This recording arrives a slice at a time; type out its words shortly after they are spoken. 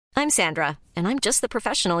I'm Sandra, and I'm just the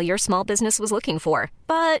professional your small business was looking for.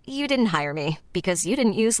 But you didn't hire me because you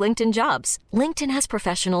didn't use LinkedIn Jobs. LinkedIn has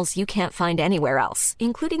professionals you can't find anywhere else,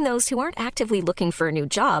 including those who aren't actively looking for a new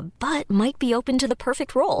job, but might be open to the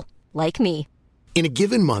perfect role, like me. In a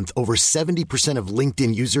given month, over 70% of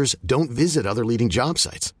LinkedIn users don't visit other leading job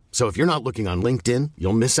sites. So if you're not looking on LinkedIn,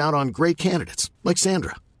 you'll miss out on great candidates like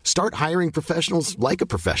Sandra. Start hiring professionals like a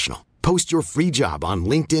professional. Post your free job on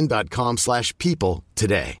linkedin.com/people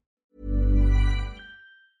today.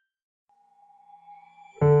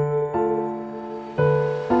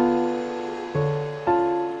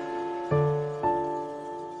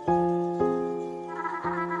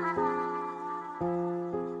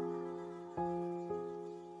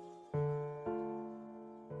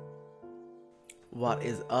 What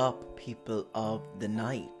is up, people of the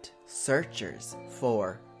night, searchers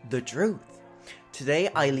for the truth? Today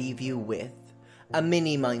I leave you with a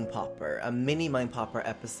mini mind popper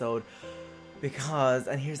episode because,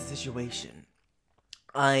 and here's the situation,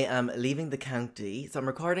 I am leaving the county, so I'm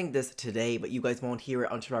recording this today, but you guys won't hear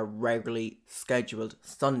it until our regularly scheduled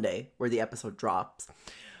Sunday where the episode drops.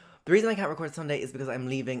 The reason I can't record Sunday is because I'm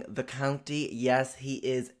leaving the county. Yes, he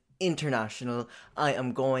is international. I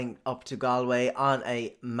am going up to Galway on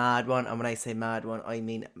a mad one, and when I say mad one, I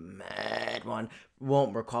mean mad one.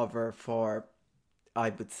 Won't recover for,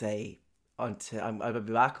 I would say, until I'll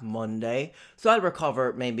be back Monday, so I'll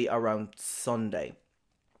recover maybe around Sunday.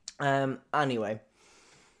 Anyway,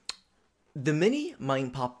 the mini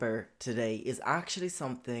mind popper today is actually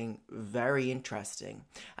something very interesting,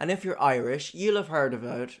 and if you're Irish, you've heard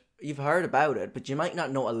about it, but you might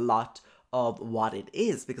not know a lot of what it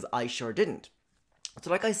is, because I sure didn't. So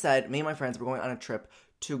like I said, me and my friends were going on a trip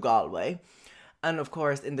to Galway, and of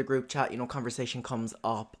course in the group chat, conversation comes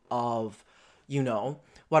up of,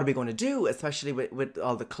 what are we going to do, especially with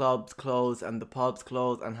all the clubs closed and the pubs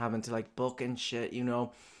closed and having to book and shit,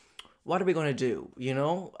 what are we going to do,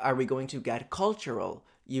 are we going to get cultural,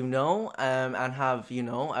 and have,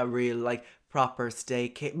 a real proper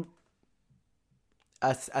steak,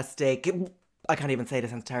 a steak, I can't even say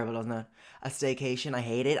this, sounds terrible, doesn't it? A staycation. I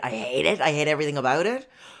hate it. I hate everything about it.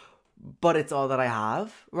 But it's all that I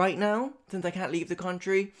have right now, since I can't leave the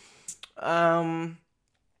country. So I'm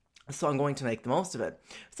going to make the most of it.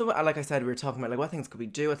 So like I said, we were talking about what things could we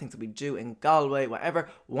do, in Galway, whatever.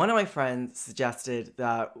 One of my friends suggested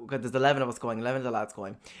that, because there's 11 of us going, 11 of the lads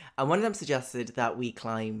going, and one of them suggested that we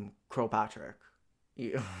climb Croagh Patrick.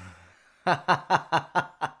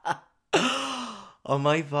 On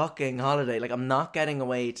my fucking holiday. I'm not getting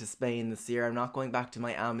away to Spain this year. I'm not going back to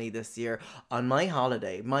Miami this year. On my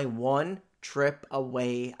holiday, my one trip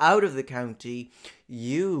away out of the county,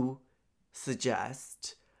 you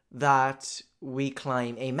suggest that we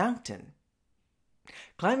climb a mountain.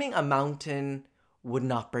 Climbing a mountain would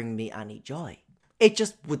not bring me any joy. It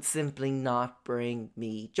just would simply not bring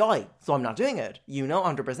me joy. So I'm not doing it,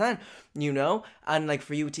 100%, and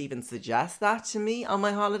for you to even suggest that to me on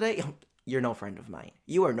my holiday, you're no friend of mine.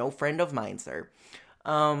 You are no friend of mine, sir.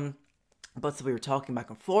 But so we were talking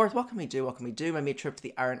back and forth. What can we do? Maybe a trip to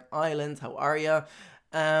the Aran Islands. How are you?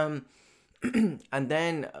 And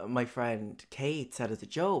then my friend Kate said as a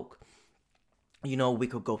joke, we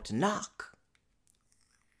could go to Knock.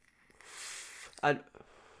 And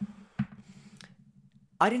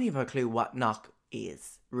I didn't even have a clue what Knock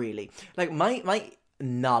is, really. My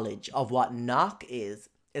knowledge of what Knock is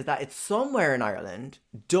that it's somewhere in Ireland.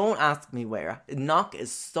 Don't ask me where. Knock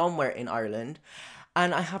is somewhere in Ireland.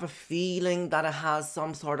 And I have a feeling that it has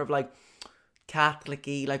some sort of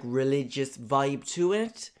Catholic-y, religious vibe to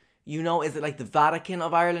it. Is it the Vatican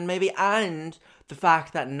of Ireland maybe? And the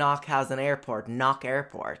fact that Knock has an airport, Knock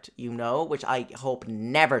Airport, which I hope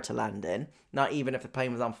never to land in. Not even if the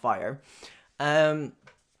plane was on fire.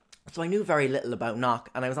 So I knew very little about Knock,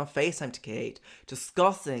 and I was on FaceTime to Kate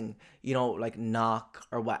discussing, Knock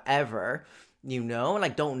or whatever,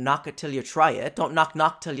 don't knock it till you try it. Don't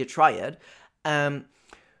knock till you try it. But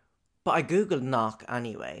I googled Knock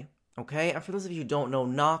anyway, okay? And for those of you who don't know,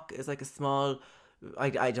 Knock is a small, I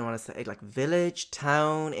don't want to say, village,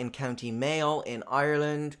 town in County Mayo in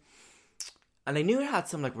Ireland. And I knew it had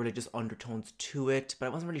some religious undertones to it, but I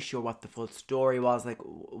wasn't really sure what the full story was.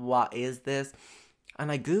 What is this? And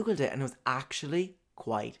I googled it, and it was actually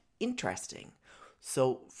quite interesting.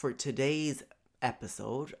 So for today's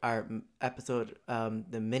episode,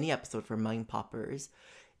 the mini episode for Mind Poppers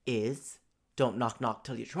is Don't Knock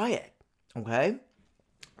Till You Try It. Okay?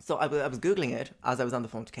 So I was googling it as I was on the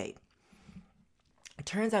phone to Kate. It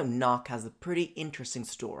turns out Knock has a pretty interesting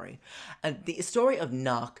story. And the story of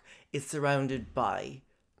Knock is surrounded by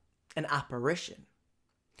an apparition.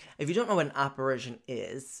 If you don't know what an apparition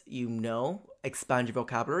is, you know, expand your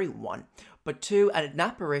vocabulary, 1. But 2, an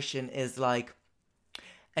apparition is like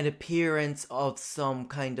an appearance of some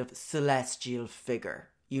kind of celestial figure.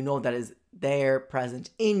 You know, that is there, present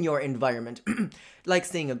in your environment, like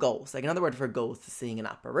seeing a ghost. Like another word for ghost is seeing an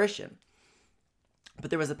apparition. But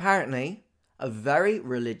there was apparently a very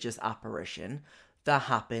religious apparition that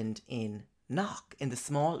happened in Knock, in the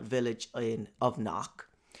small village of Knock.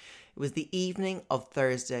 It was the evening of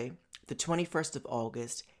Thursday, the 21st of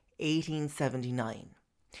August, 1879.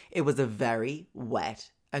 It was a very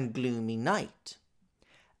wet and gloomy night.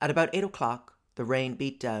 At about 8 o'clock, the rain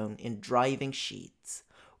beat down in driving sheets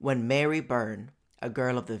when Mary Byrne, a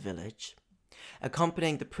girl of the village,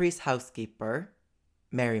 accompanying the priest housekeeper,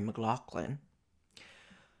 Mary McLaughlin,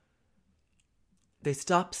 they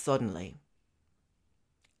stopped suddenly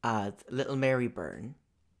as little Mary Byrne,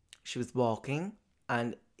 she was walking,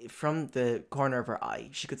 and from the corner of her eye,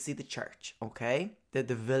 she could see the church, okay? The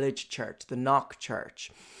village church, the Knock church.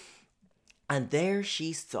 And there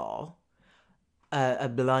she saw a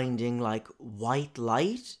blinding, like, white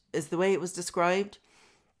light, is the way it was described.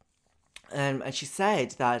 And she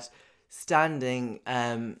said that standing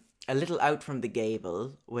a little out from the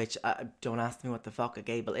gable, which, don't ask me what the fuck a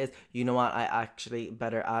gable is. You know what, I actually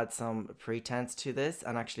better add some pretense to this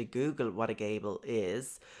and actually Google what a gable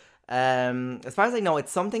is. As far as I know,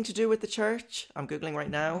 it's something to do with the church. I'm Googling right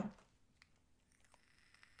now.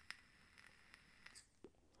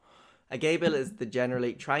 A gable is the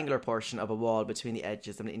generally triangular portion of a wall between the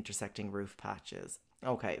edges of the intersecting roof patches.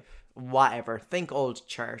 Okay, whatever. Think old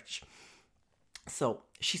church. So,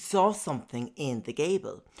 she saw something in the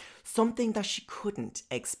gable. Something that she couldn't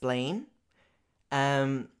explain.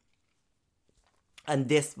 And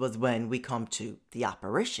this was when we come to the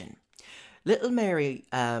apparition. Little Mary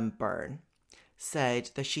Byrne said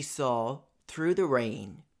that she saw, through the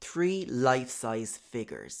rain, 3 life-size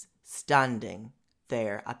figures standing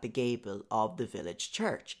there at the gable of the village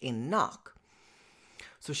church in Knock.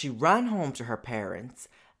 So she ran home to her parents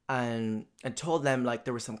and told them, like,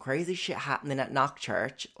 there was some crazy shit happening at Knock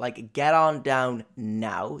Church. Like, get on down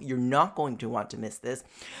now. You're not going to want to miss this.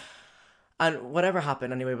 And whatever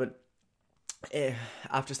happened anyway, but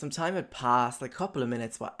after some time had passed, like a couple of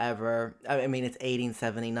minutes, whatever. I mean, it's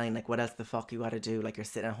 1879. Like, what else the fuck you gotta do? Like, you're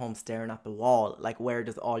sitting at home staring at the wall. Like, where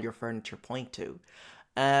does all your furniture point to?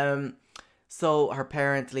 So her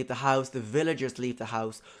parents leave the house, the villagers leave the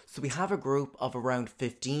house. So we have a group of around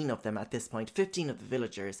 15 of them at this point, 15 of the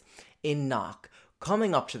villagers in Knock,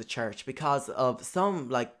 coming up to the church because of some,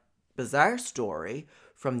 like, bizarre story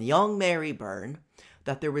from young Mary Byrne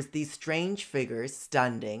that there was these strange figures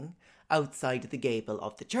standing outside the gable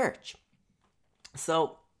of the church.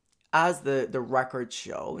 So, as the records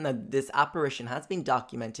show, now this apparition has been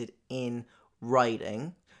documented in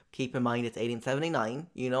writing. Keep in mind, it's 1879.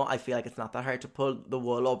 You know, I feel like it's not that hard to pull the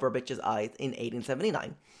wool over a bitch's eyes in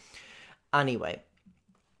 1879. Anyway,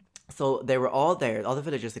 so they were all there. All the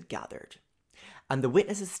villagers had gathered. And the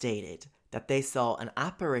witnesses stated that they saw an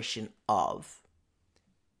apparition of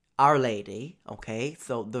Our Lady, okay,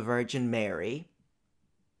 so the Virgin Mary,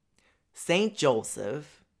 Saint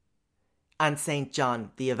Joseph, and Saint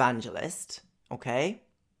John the Evangelist, okay?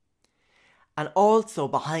 And also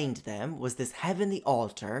behind them was this heavenly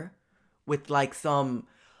altar with, like, some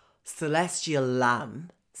celestial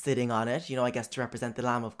lamb sitting on it, you know, I guess to represent the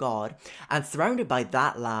Lamb of God. And surrounded by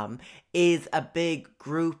that lamb is a big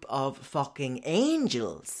group of fucking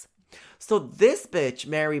angels. So this bitch,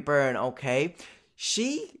 Mary Byrne, okay,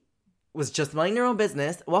 she was just minding her own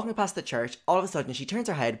business, walking past the church. All of a sudden, she turns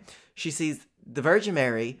her head. She sees the Virgin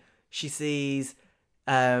Mary. She sees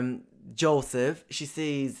Joseph. She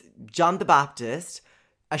sees John the Baptist.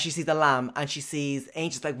 And she sees the lamb. And she sees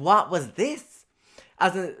angels. Like, what was this?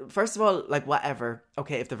 As in, first of all, like, whatever.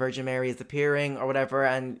 Okay, if the Virgin Mary is appearing or whatever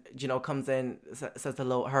and, you know, comes in, says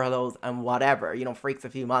hello, her hellos and whatever, you know, freaks a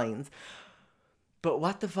few minds. But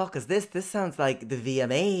what the fuck is this? This sounds like the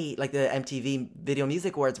VMA, like the MTV Video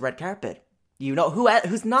Music Awards red carpet. You know,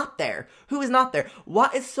 who's not there? Who is not there?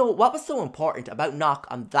 What was so important about Knock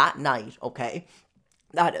on that night, okay?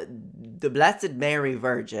 That the Blessed Mary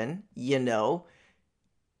Virgin, you know,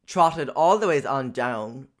 trotted all the ways on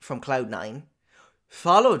down from Cloud9,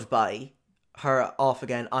 followed by her off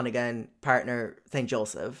again, on again partner, St.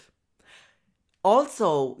 Joseph.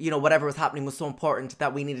 Also, you know, whatever was happening was so important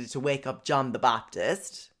that we needed to wake up John the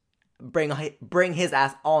Baptist, bring his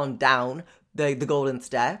ass on down the golden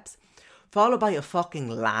steps, followed by a fucking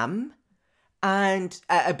lamb and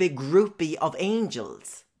a big groupie of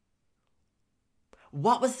angels.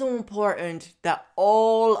 What was so important that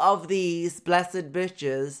all of these blessed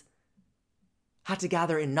bitches had to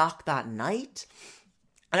gather in Knock that night.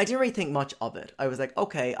 And I didn't really think much of it. I was like,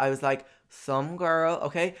 okay. I was like, some girl,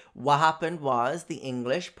 okay. What happened was the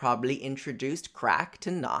English probably introduced crack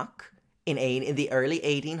to Knock in the early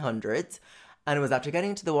 1800s. And it was after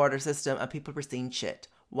getting into the water system and people were seeing shit.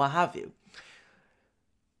 What have you.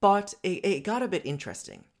 But it got a bit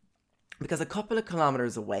interesting. Because a couple of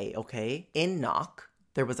kilometers away, okay, in Knock,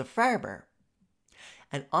 there was a farmer.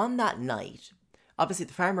 And on that night, obviously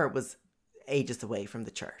the farmer was ages away from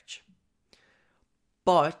the church.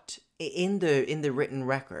 But in the written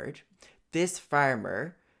record, this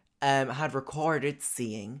farmer had recorded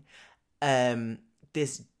seeing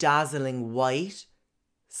this dazzling white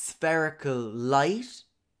spherical light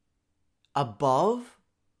above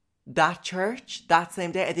that church that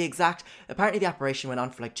same day. Apparently the operation went on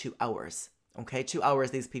for like 2 hours. Okay, 2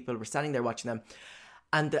 hours. These people were standing there watching them,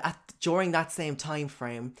 and during that same time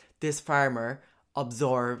frame, this farmer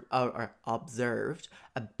observed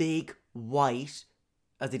a big white,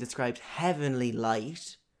 as he described, heavenly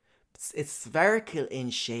light. It's spherical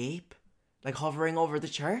in shape, like hovering over the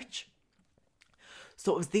church.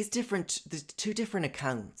 So it was these two different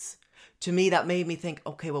accounts. To me, that made me think,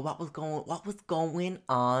 okay, well, what was going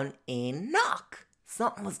on in Knock?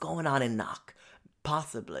 Something was going on in Knock,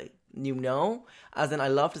 possibly. As in, I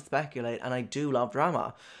love to speculate, and I do love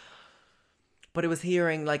drama. But it was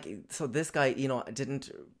hearing, like, so this guy,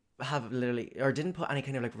 didn't put any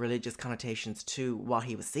kind of like religious connotations to what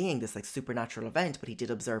he was seeing, this like supernatural event, but he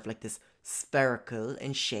did observe like this spherical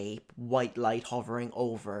in shape white light hovering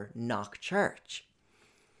over Knock Church.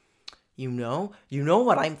 You know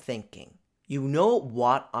what I'm thinking.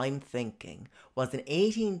 What I'm thinking was in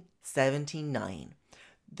 1879,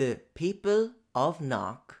 the people of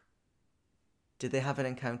Knock, did they have an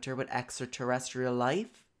encounter with extraterrestrial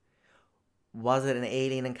life? Was it an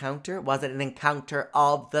alien encounter? Was it an encounter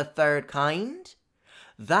of the third kind?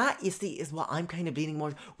 That, you see, is what I'm kind of leaning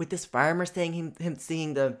more with this farmer saying him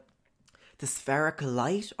seeing the spherical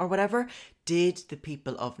light or whatever. Did the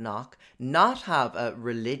people of Knock not have a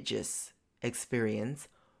religious experience,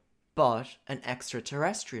 but an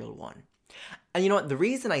extraterrestrial one? And you know what? The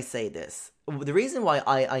reason I say this, the reason why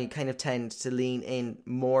I kind of tend to lean in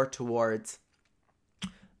more towards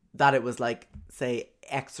that it was like, say,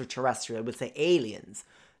 extraterrestrial, I would say aliens,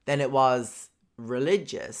 than it was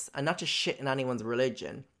religious, and not just shitting anyone's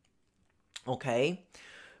religion, okay?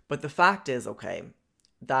 But the fact is, okay,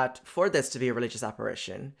 that for this to be a religious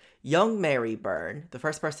apparition, young Mary Byrne, the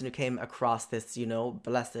first person who came across this,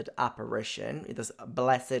 blessed apparition, this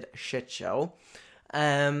blessed shit show,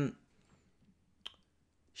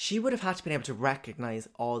 she would have had to be able to recognize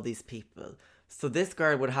all these people. So this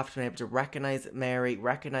girl would have to be able to recognize Mary,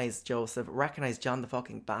 recognize Joseph, recognize John the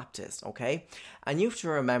fucking Baptist, okay? And you have to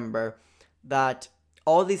remember that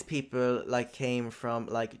all these people like came from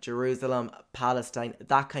like Jerusalem, Palestine,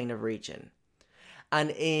 that kind of region.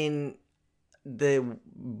 And in the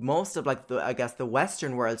most of like the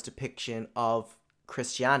Western world's depiction of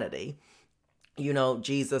Christianity,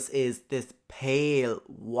 Jesus is this pale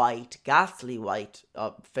white, ghastly white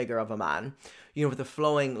figure of a man, with the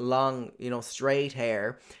flowing long, straight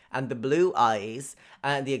hair and the blue eyes,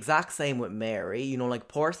 and the exact same with Mary, like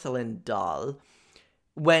porcelain doll,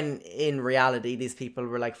 when in reality these people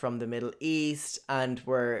were like from the Middle East and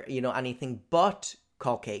were, anything but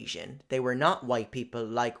Caucasian. They were not white people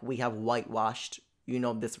like we have whitewashed,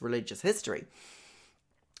 this religious history.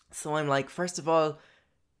 So I'm like, first of all,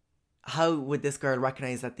 how would this girl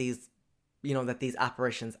recognize that these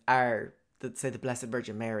apparitions are, say, the Blessed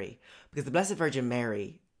Virgin Mary? Because the Blessed Virgin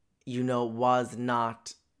Mary, was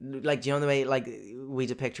not, like, the way, like, we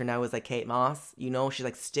depict her now as, like, Kate Moss, she's,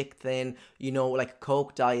 like, stick thin, like,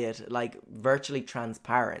 Coke diet, like, virtually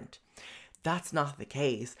transparent. That's not the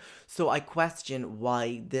case. So I question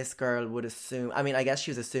why this girl would assume, I mean, I guess she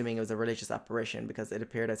was assuming it was a religious apparition because it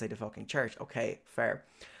appeared outside the fucking church. Okay, fair.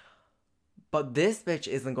 But this bitch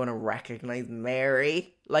isn't going to recognize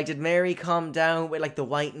Mary. Like, did Mary come down with, like, the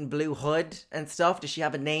white and blue hood and stuff? Does she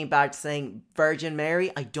have a name badge saying Virgin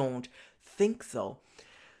Mary? I don't think so.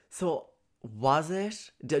 So, was it?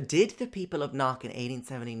 Did the people of Knock in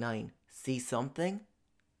 1879 see something?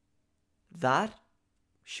 That?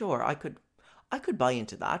 Sure, I could buy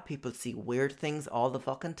into that. People see weird things all the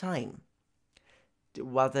fucking time.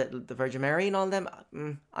 Was it the Virgin Mary and all them?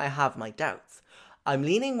 I have my doubts. I'm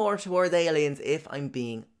leaning more toward aliens if I'm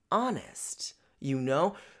being honest.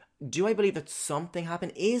 Do I believe that something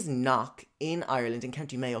happened? Is Knock in Ireland, in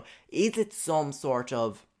County Mayo, is it some sort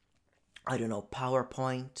of, I don't know,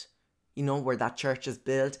 PowerPoint? Where that church is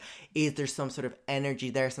built? Is there some sort of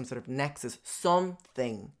energy there, some sort of nexus,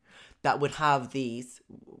 something that would have these,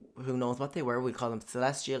 who knows what they were, we call them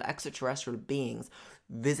celestial extraterrestrial beings,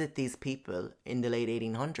 visit these people in the late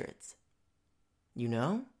 1800s. You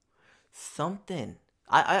know? Something.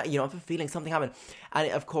 I have a feeling something happened.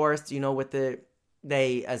 And of course, with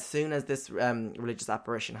they, as soon as this religious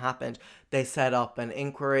apparition happened, they set up an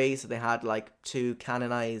inquiry. So they had 2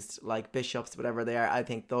 canonized bishops, whatever they are. I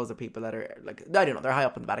think those are people that are I don't know, they're high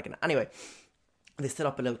up in the Vatican. Anyway, they set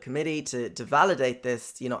up a little committee to validate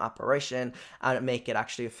this, apparition and make it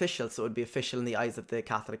actually official. So it would be official in the eyes of the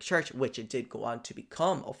Catholic Church, which it did go on to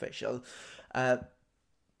become official by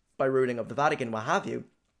ruling of the Vatican, what have you.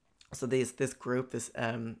 So this group, this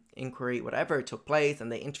inquiry, whatever, took place, and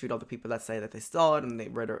they interviewed all the people that say that they saw it, and they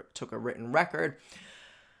took a written record,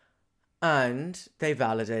 and they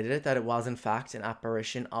validated it that it was in fact an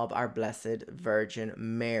apparition of our Blessed Virgin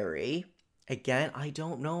Mary. Again, I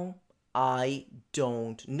don't know.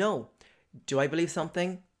 Do I believe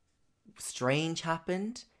something strange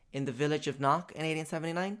happened in the village of Knock in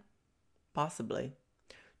 1879? Possibly.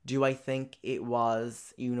 Do I think it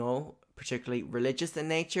was, particularly religious in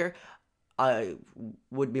nature? I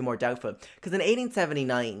would be more doubtful. Because in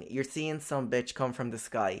 1879, you're seeing some bitch come from the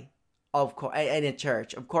sky. Of course, in a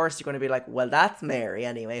church. Of course, you're going to be like, well, that's Mary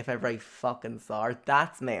anyway. If ever I fucking saw her,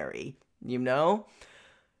 that's Mary.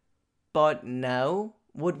 But now,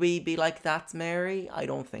 would we be like, that's Mary? I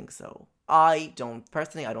don't think so. I don't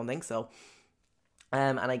think so.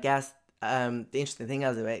 And I guess the interesting thing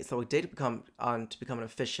anyway, so it did become an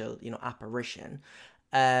official, apparition.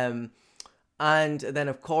 And then,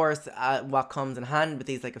 of course, what comes in hand with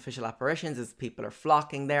these official apparitions is people are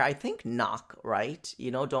flocking there. I think Knock, right?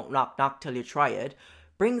 Don't knock till you try it.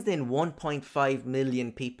 Brings in 1.5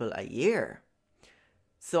 million people a year.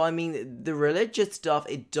 So, I mean, the religious stuff,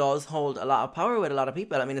 it does hold a lot of power with a lot of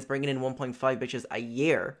people. I mean, it's bringing in 1.5 bitches a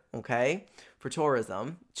year, okay, for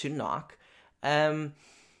tourism to Knock. And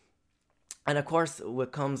of course,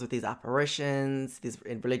 what comes with these apparitions, these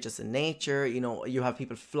religious in nature, you have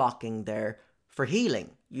people flocking there for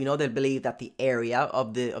healing. They believe that the area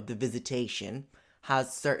of the visitation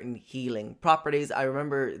has certain healing properties. I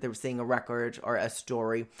remember they were seeing a record or a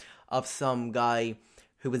story of some guy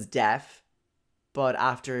who was deaf, but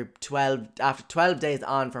after 12 days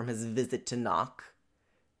on from his visit to Knock,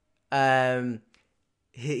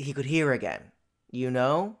 he could hear again,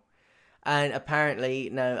 And apparently,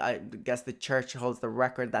 now I guess the church holds the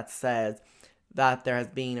record that says that there has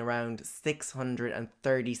been around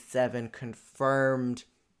 637 confirmed,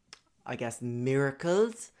 I guess,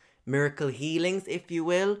 miracle healings, if you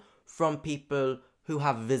will, from people who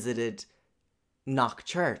have visited Knock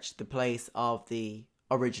Church, the place of the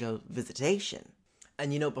original visitation.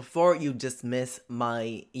 And, before you dismiss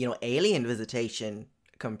my, alien visitation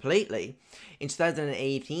completely, in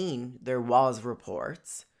 2018, there was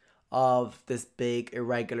reports of this big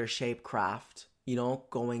irregular shaped craft,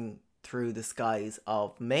 going through the skies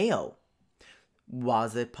of Mayo.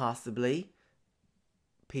 Was it possibly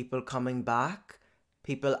people coming back?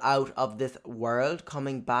 People out of this world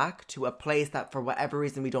coming back to a place that for whatever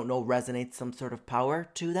reason we don't know resonates some sort of power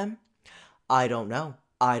to them? I don't know.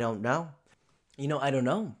 I don't know.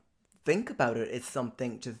 Think about it. It's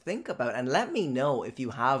something to think about. And let me know if you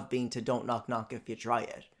have been to Don't Knock Knock if you try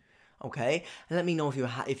it. Okay? And let me know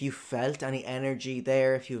if you felt any energy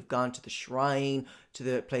there, if you've gone to the shrine, to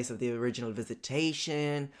the place of the original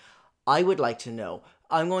visitation. I would like to know.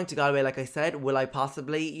 I'm going to Galway, like I said. Will I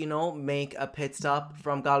possibly, make a pit stop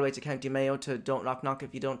from Galway to County Mayo to Don't Knock Knock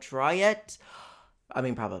if you don't try it? I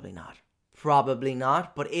mean, probably not. Probably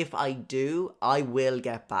not. But if I do, I will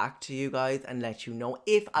get back to you guys and let you know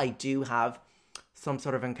if I do have some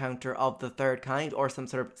sort of encounter of the third kind or some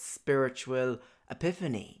sort of spiritual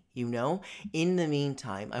epiphany, In the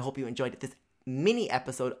meantime, I hope you enjoyed this mini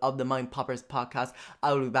episode of the Mind Poppers podcast.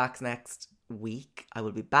 I will be back next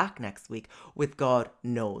week. With God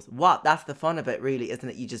knows what. That's the fun of it, really, isn't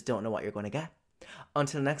it? You just don't know what you're going to get.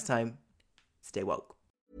 Until next time, stay woke.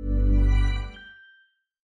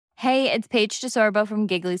 Hey, it's Paige DeSorbo from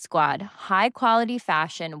Giggly Squad. High quality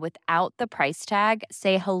fashion without the price tag.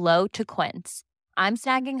 Say hello to Quince. I'm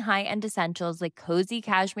snagging high-end essentials like cozy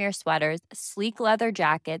cashmere sweaters, sleek leather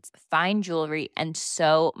jackets, fine jewelry, and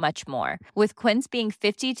so much more. With Quince being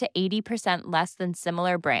 50 to 80% less than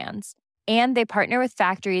similar brands. And they partner with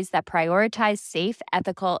factories that prioritize safe,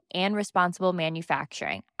 ethical, and responsible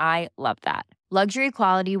manufacturing. I love that. Luxury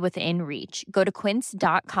quality within reach. Go to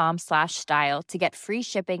quince.com/style to get free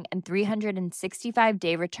shipping and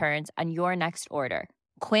 365-day returns on your next order.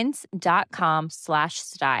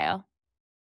 Quince.com/style.